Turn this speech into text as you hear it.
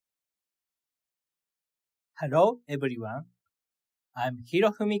Hello everyone, I'm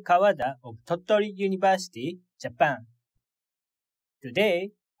Hirohumi Kawada of Tottori University, Japan.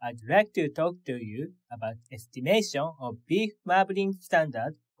 Today, I'd like to talk to you about estimation of beef marbling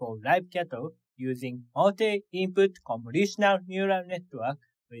standard for live cattle using multi-input convolutional neural network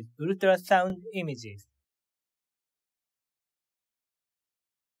with ultrasound images.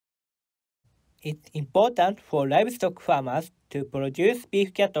 It's important for livestock farmers to produce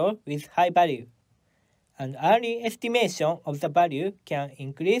beef cattle with high value. An early estimation of the value can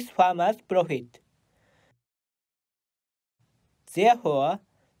increase farmers' profit. Therefore,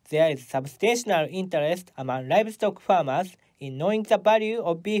 there is substantial interest among livestock farmers in knowing the value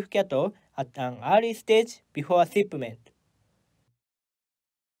of beef cattle at an early stage before shipment.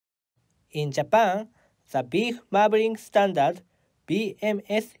 In Japan, the beef marbling standard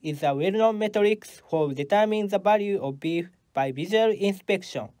BMS is a well-known metric for determining the value of beef by visual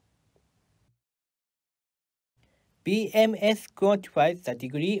inspection. BMS quantifies the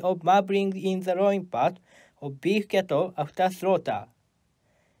degree of marbling in the loin part of beef cattle after slaughter,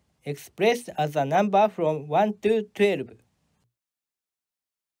 expressed as a number from 1 to 12.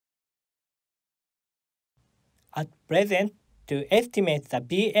 At present, to estimate the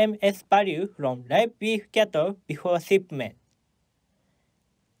BMS value from live beef cattle before shipment,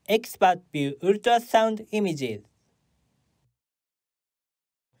 experts view ultrasound images.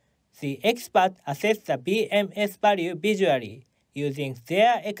 The experts assess the BMS value visually, using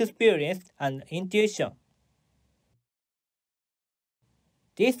their experience and intuition.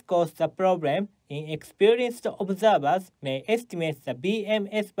 This causes a problem. Inexperienced observers may estimate the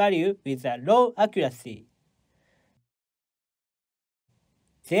BMS value with a low accuracy.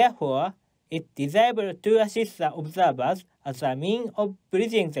 Therefore, it's desirable to assist the observers as a means of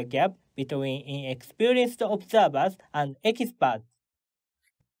bridging the gap between inexperienced observers and experts.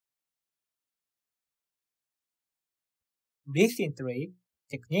 Recently,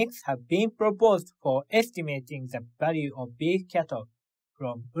 techniques have been proposed for estimating the value of beef cattle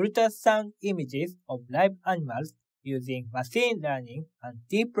from ultrasound images of live animals using machine learning and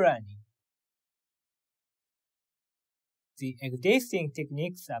deep learning. The existing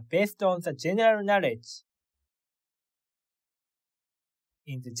techniques are based on the general knowledge.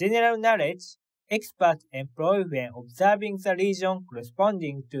 In the general knowledge, experts employ when observing the region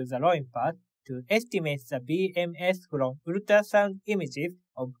corresponding to the loin part to estimate the BMS from ultrasound images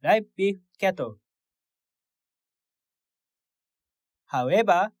of live beef cattle.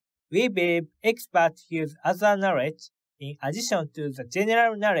 However, we believe experts use other knowledge in addition to the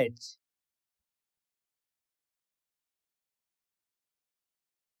general knowledge.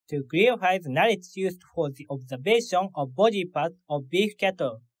 To clarify the knowledge used for the observation of body parts of beef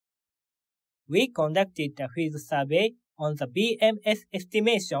cattle, we conducted a field survey on the BMS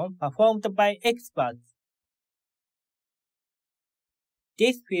estimation performed by experts.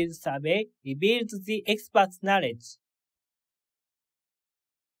 This field survey revealed the experts' knowledge.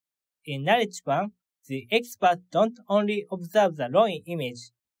 In knowledge 1, the experts don't only observe the loin image,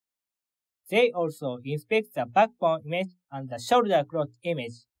 they also inspect the backbone image and the shoulder cloth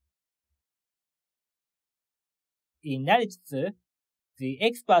image. In knowledge 2, the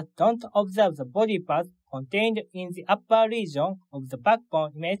experts don't observe the body parts contained in the upper region of the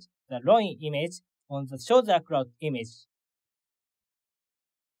backbone image, the loin image, on the shoulder cloth image.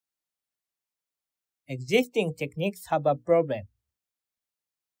 Existing techniques have a problem.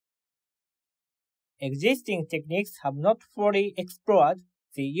 Existing techniques have not fully explored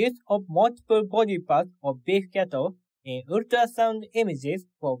the use of multiple body parts of beef cattle in ultrasound images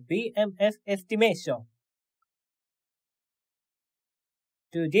for BMS estimation.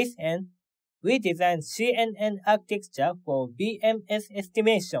 To this end, we designed CNN architecture for BMS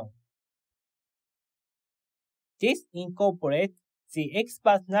estimation. This incorporates the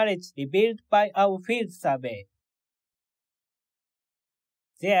expert knowledge revealed by our field survey.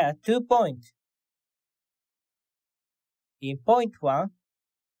 There are 2 points. In point 1,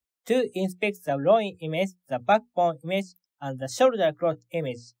 to inspect the loin image, the backbone image, and the shoulder cloth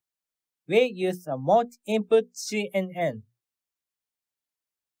image, we use a multi-input CNN.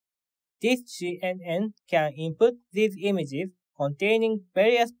 This CNN can input these images containing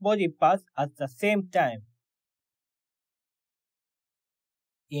various body parts at the same time.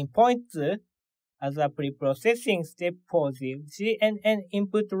 In point 2, as a pre-processing step for the CNN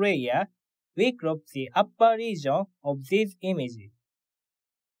input layer, we crop the upper region of these images.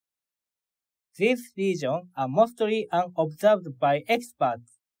 These regions are mostly unobserved by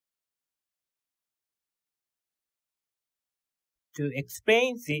experts. To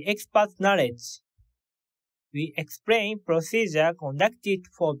explain the experts' knowledge, we explain procedure conducted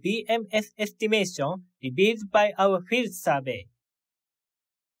for BMS estimation revealed by our field survey.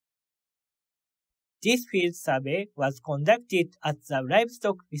 This field survey was conducted at the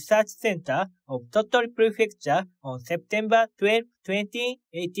Livestock Research Center of Tottori Prefecture on September 12,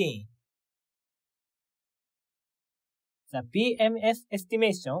 2018. The BMS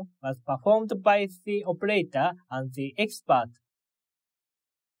estimation was performed by the operator and the expert.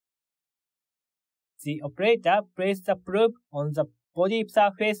 The operator placed the probe on the body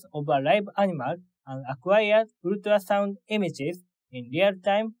surface of a live animal and acquired ultrasound images in real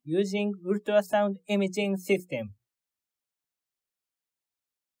time using ultrasound imaging system.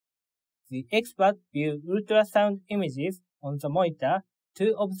 The expert viewed ultrasound images on the monitor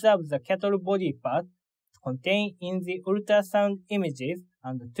to observe the cattle body part contained in the ultrasound images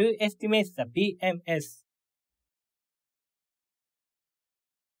and to estimate the BMS.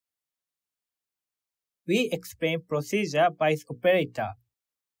 We explain procedure by the operator.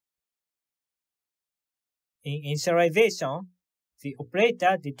 In initialization, the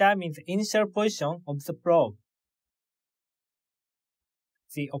operator determines the initial position of the probe.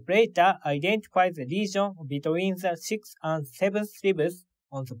 The operator identifies the region between the 6th and 7th ribs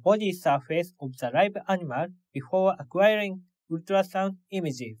on the body surface of the live animal before acquiring ultrasound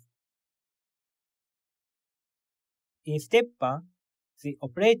images. In step 1, the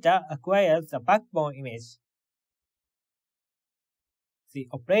operator acquires the backbone image. The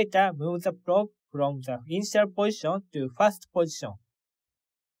operator moves the probe from the initial position to first position.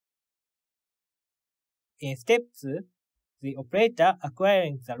 In step 2, the operator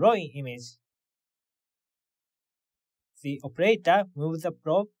acquiring the loin image. The operator moves the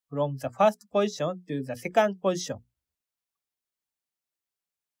probe from the first position to the second position.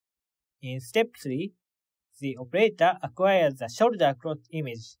 In step 3, the operator acquires the shoulder cloth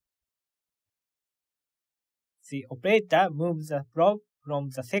image. The operator moves the probe from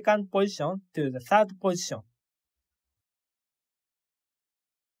the second position to the third position.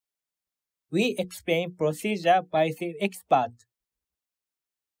 We explain procedure by the expert.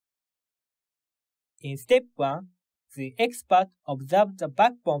 In step 1, the expert observed the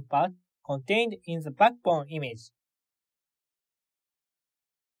backbone part contained in the backbone image.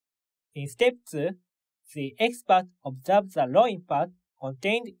 In step 2, the expert observed the loin part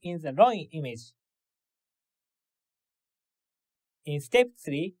contained in the loin image. In step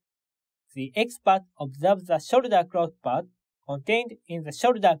 3, the expert observed the shoulder cloth part contained in the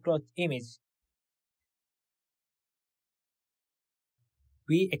shoulder cloth image.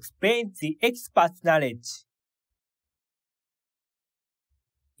 We explain the expert's knowledge.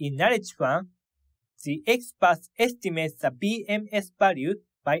 In knowledge 1, the expert estimates the BMS value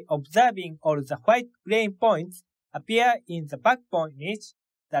by observing all the white grain points appear in the backbone image,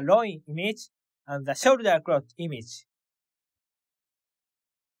 the loin image, and the shoulder cloth image.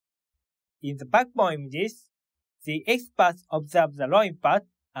 In the backbone images, the experts observe the loin part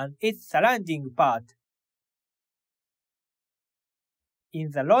and its surrounding part.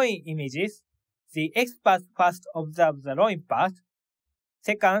 In the loin images, the experts first observe the loin part.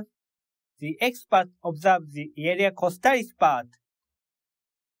 Second, the expert observes the area costalis part.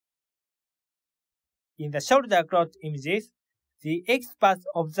 In the shoulder cloth images, the experts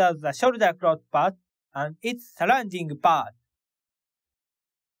observe the shoulder cloth part and its surrounding part.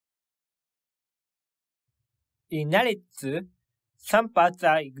 In knowledge 2, some parts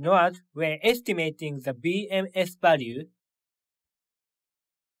are ignored when estimating the BMS value.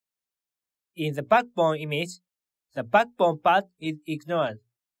 In the backbone image, the backbone part is ignored.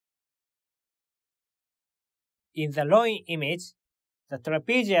 In the loin image, the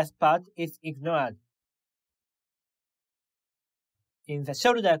trapezius part is ignored. In the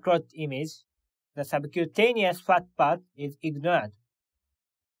shoulder cloth image, the subcutaneous fat part is ignored.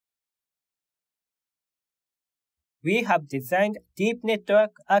 We have designed deep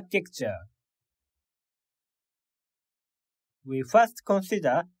network architecture. We first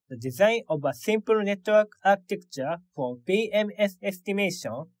consider the design of a simple network architecture for BMS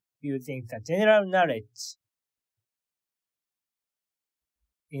estimation using the general knowledge.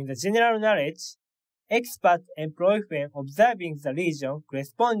 In the general knowledge, experts employ when observing the region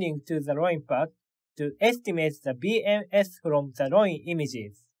corresponding to the loin part to estimate the BMS from the loin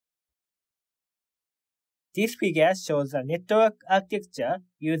images. This figure shows a network architecture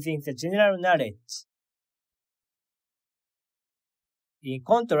using the general knowledge. In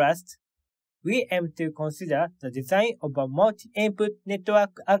contrast, we aim to consider the design of a multi-input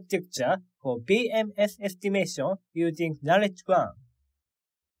network architecture for BMS estimation using knowledge 1.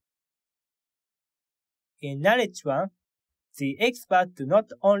 In knowledge 1, the expert do not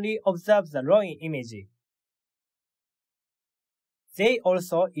only observe the loin image, they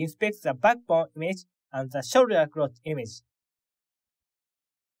also inspect the backbone image and the shoulder cloth image.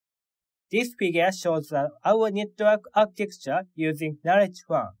 This figure shows our network architecture using knowledge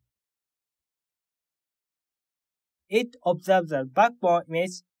 1. It observes the backbone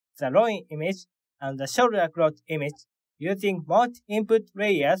image, the loin image, and the shoulder cloth image using multi-input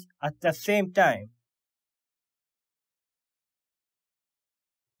layers at the same time.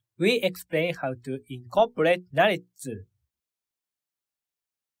 We explain how to incorporate knowledge 2.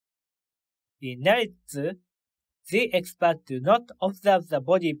 In knowledge 2, the expert do not observe the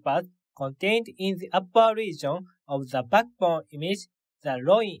body part contained in the upper region of the backbone image, the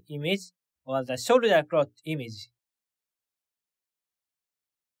loin image, or the shoulder cloth image.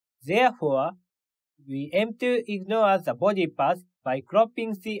 Therefore, we aim to ignore the body parts by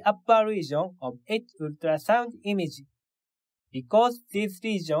cropping the upper region of each ultrasound image, because these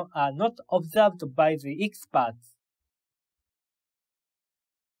regions are not observed by the experts.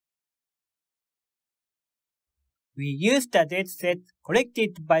 We use the dataset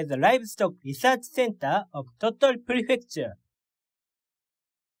collected by the Livestock Research Center of Tottori Prefecture.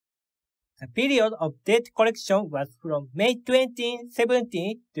 The period of data collection was from May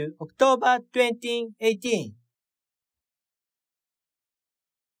 2017 to October 2018.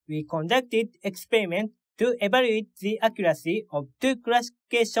 We conducted experiments to evaluate the accuracy of two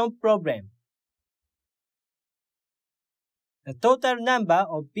classification problems. The total number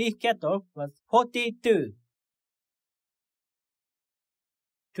of beef cattle was 42.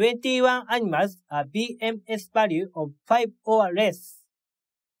 21 animals are BMS value of 5 or less.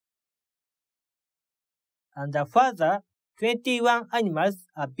 And a further 21 animals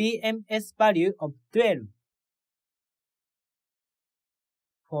are BMS value of 12.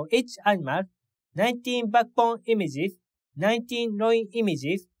 For each animal, 19 backbone images, 19 loin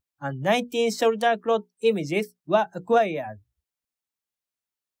images, and 19 shoulder cloth images were acquired.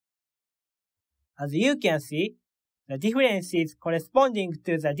 As you can see, the differences corresponding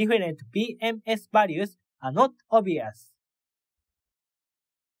to the different BMS values are not obvious.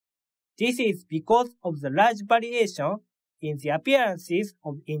 This is because of the large variation in the appearances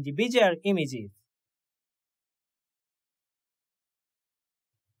of individual images.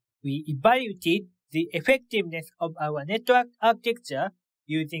 We evaluated the effectiveness of our network architecture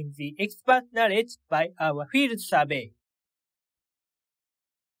using the expert knowledge by our field survey.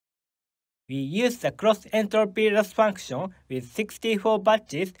 We used the cross-entropy loss function with 64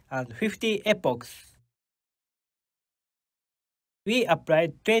 batches and 50 epochs. We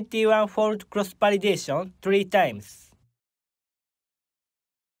applied 21-fold cross-validation 3 times.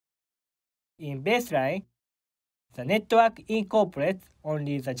 In baseline, the network incorporates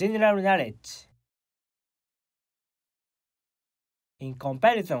only the general knowledge. In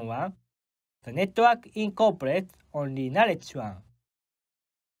comparison 1, the network incorporates only knowledge 1.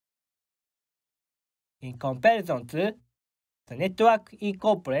 In comparison 2, the network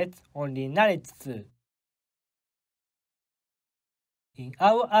incorporates only knowledge 2. In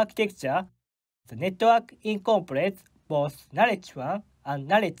our architecture, the network incorporates both knowledge 1 and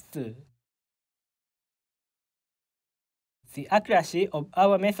knowledge 2. The accuracy of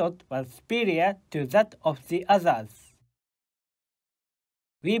our method was superior to that of the others.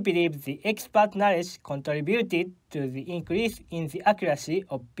 We believe the expert knowledge contributed to the increase in the accuracy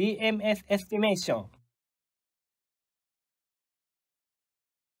of BMS estimation.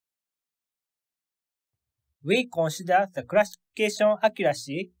 We consider the classification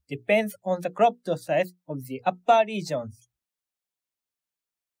accuracy depends on the cropped size of the upper regions.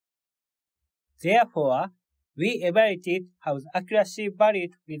 Therefore, we evaluated how the accuracy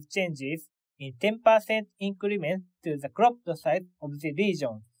varied with changes in 10% increments to the cropped size of the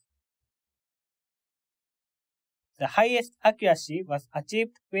regions. The highest accuracy was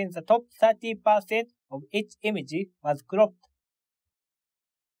achieved when the top 30% of each image was cropped.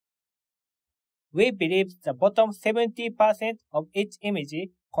 We believe the bottom 70% of each image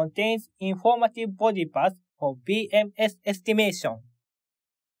contains informative body parts for BMS estimation.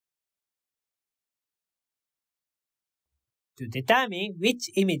 To determine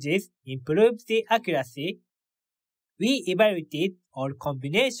which images improve the accuracy, we evaluated all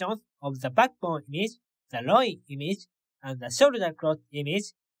combinations of the backbone image, the loin image, and the shoulder cloth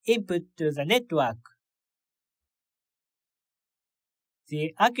image input to the network.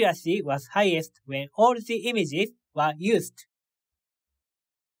 The accuracy was highest when all the images were used.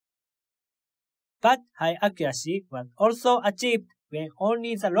 But high accuracy was also achieved when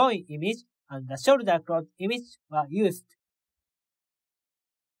only the loin image and the shoulder cloth image were used.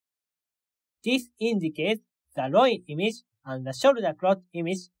 This indicates the loin image and the shoulder cloth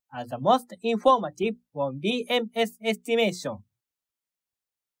image are the most informative for BMS estimation.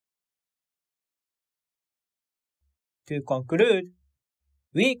 To conclude,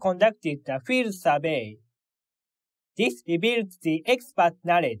 we conducted a field survey. This revealed the expert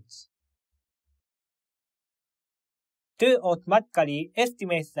knowledge. To automatically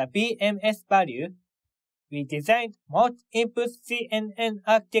estimate the BMS value, we designed multi-input CNN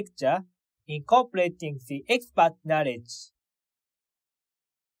architecture incorporating the expert knowledge.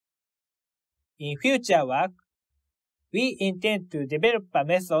 In future work, we intend to develop a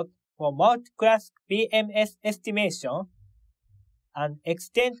method for multi-class BMS estimation and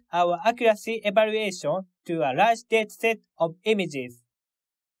extend our accuracy evaluation to a large dataset of images.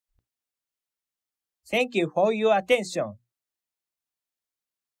 Thank you for your attention.